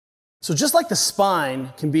So just like the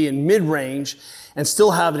spine can be in mid-range and still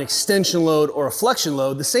have an extension load or a flexion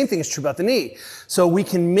load, the same thing is true about the knee. So we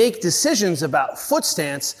can make decisions about foot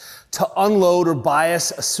stance to unload or bias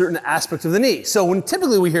a certain aspect of the knee. So when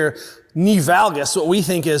typically we hear knee valgus, what we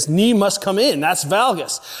think is knee must come in, that's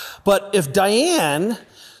valgus. But if Diane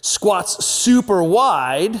squats super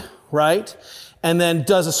wide, right, and then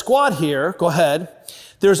does a squat here, go ahead,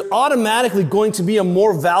 there's automatically going to be a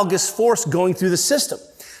more valgus force going through the system.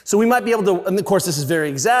 So we might be able to, and of course this is very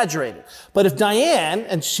exaggerated, but if Diane,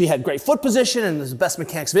 and she had great foot position and there's the best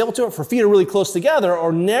mechanics available to her, if her feet are really close together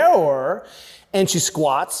or narrower, and she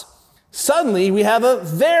squats, suddenly we have a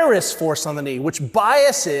varus force on the knee, which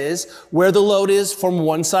biases where the load is from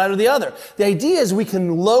one side or the other. The idea is we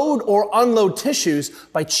can load or unload tissues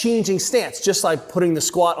by changing stance, just like putting the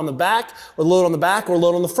squat on the back, or load on the back, or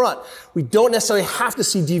load on the front. We don't necessarily have to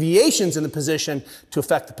see deviations in the position to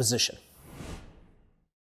affect the position.